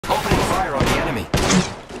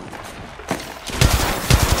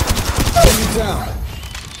Down.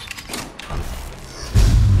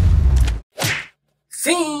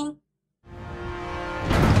 Fim.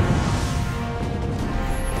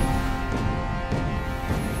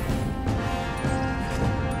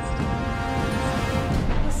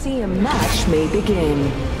 See, a match may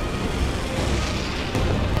begin.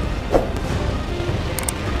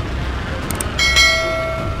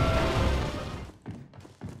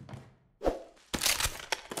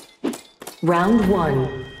 Round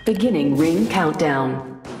 1. Beginning ring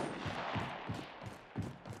countdown.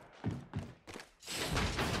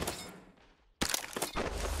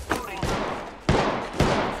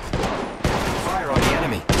 Fire on the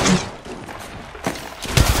enemy.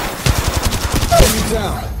 Enemy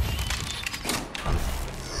down.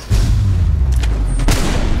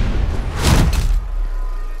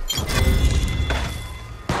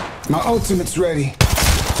 My ultimate's ready.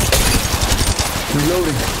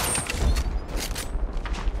 Reloading.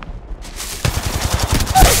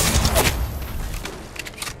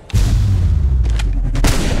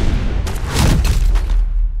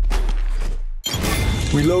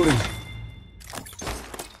 Reloading.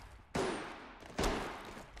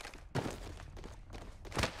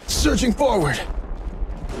 Searching forward.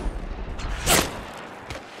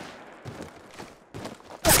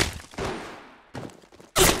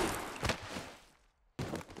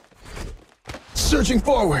 Searching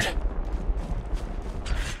forward.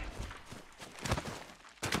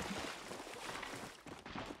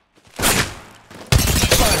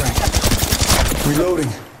 Firing. Reloading.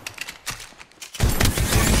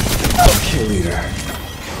 Okay, leader.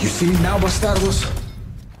 You see me now, bastardos?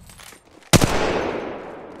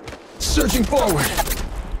 Searching forward.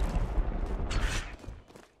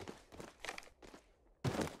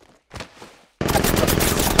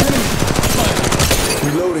 Enemy. Fire.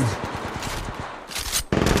 Reloading.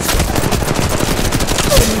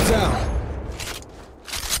 Enemy down.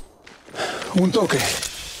 Un toque.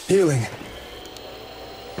 Healing.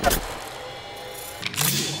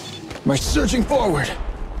 My searching forward.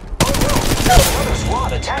 Another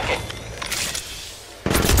squad attacking.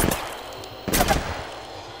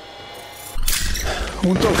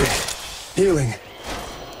 Un toque. Healing.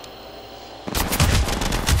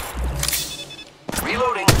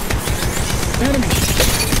 Reloading. Enemy.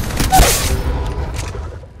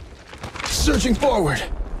 Searching forward.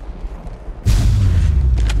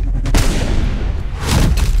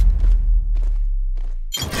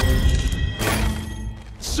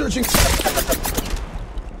 Searching.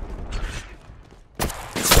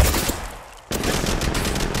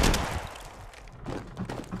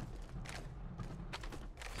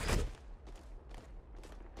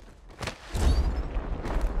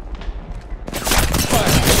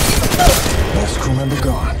 Last crew member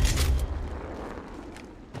gone.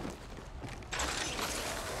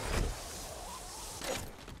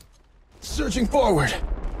 Searching forward.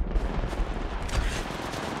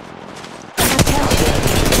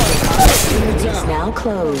 Enemy Is down. now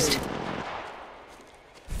closed.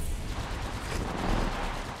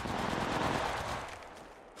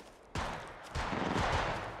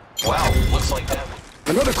 Wow, looks like that.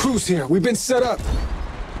 Another crew's here. We've been set up.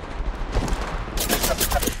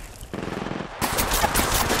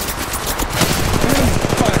 Enemy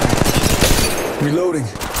firing. Reloading.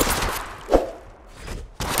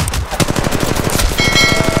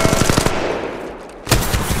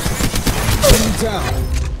 Enemy down.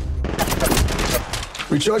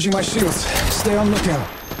 Recharging my shields. Stay on lookout.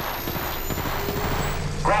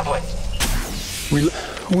 Grappling.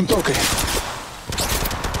 Un toque.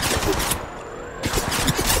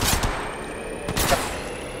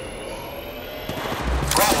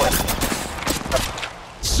 Grappling.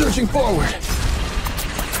 Searching forward.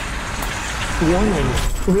 Warning.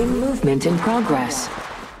 Ring movement in progress.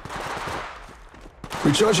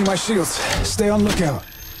 Recharging my shields. Stay on lookout.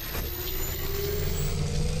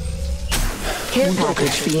 Care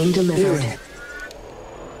package being delivered. Healing.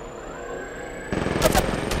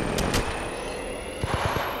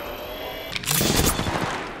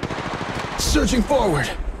 Searching forward.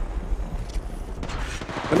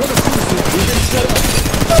 Another cruise here. We've been set up.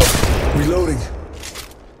 Reloading.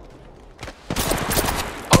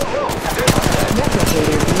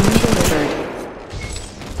 Replicator being delivered.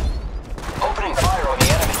 Opening fire on the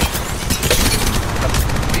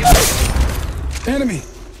enemy. Enemy.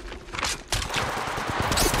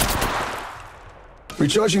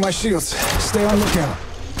 Recharging my shields. Stay on lookout.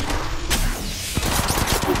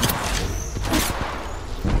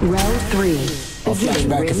 Round 3. I'll flash Beginning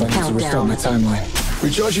back ring if I need to restart my countdown. timeline.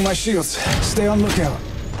 Recharging my shields. Stay on lookout.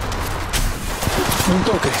 Un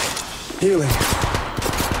toque. Healing.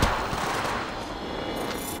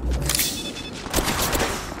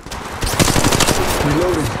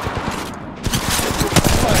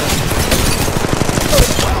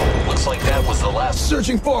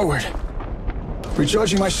 Searching forward.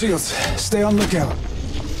 Recharging my shields. Stay on lookout.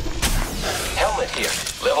 Helmet here.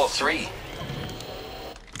 Level 3.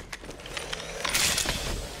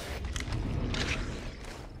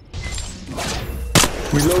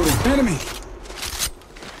 Reloading. Enemy!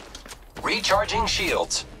 Recharging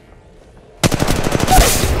shields.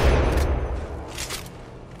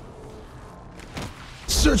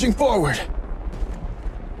 Searching forward.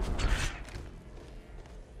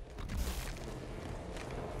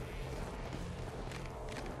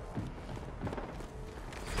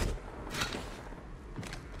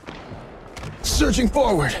 Searching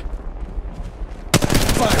forward.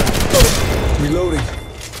 Fire. Reloading.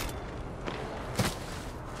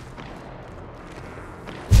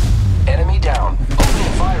 Enemy down.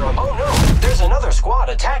 Opening fire on... Oh no! There's another squad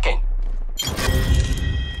attacking.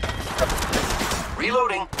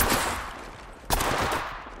 Reloading.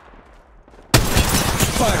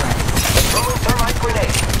 Firing. Throwing thermite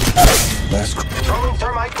grenade. Throwing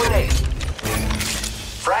thermite grenade.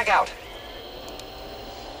 Frag out.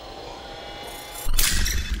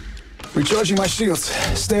 Recharging my shields.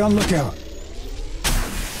 Stay on lookout.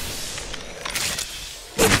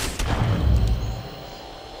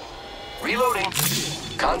 Reloading.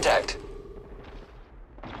 Contact.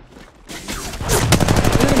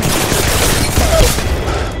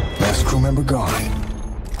 Last crew member gone.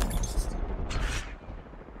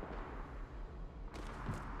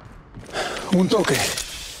 Un toque.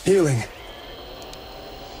 Healing.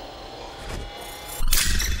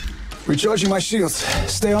 Recharging my shields.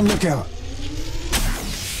 Stay on lookout.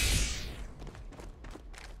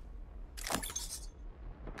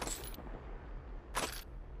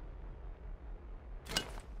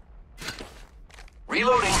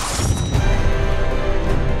 Reloading.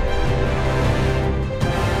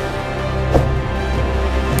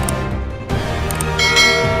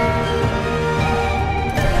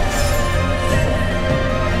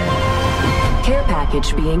 Care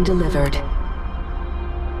package being delivered.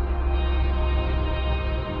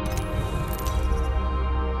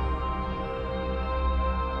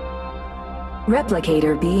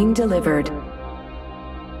 Replicator being delivered.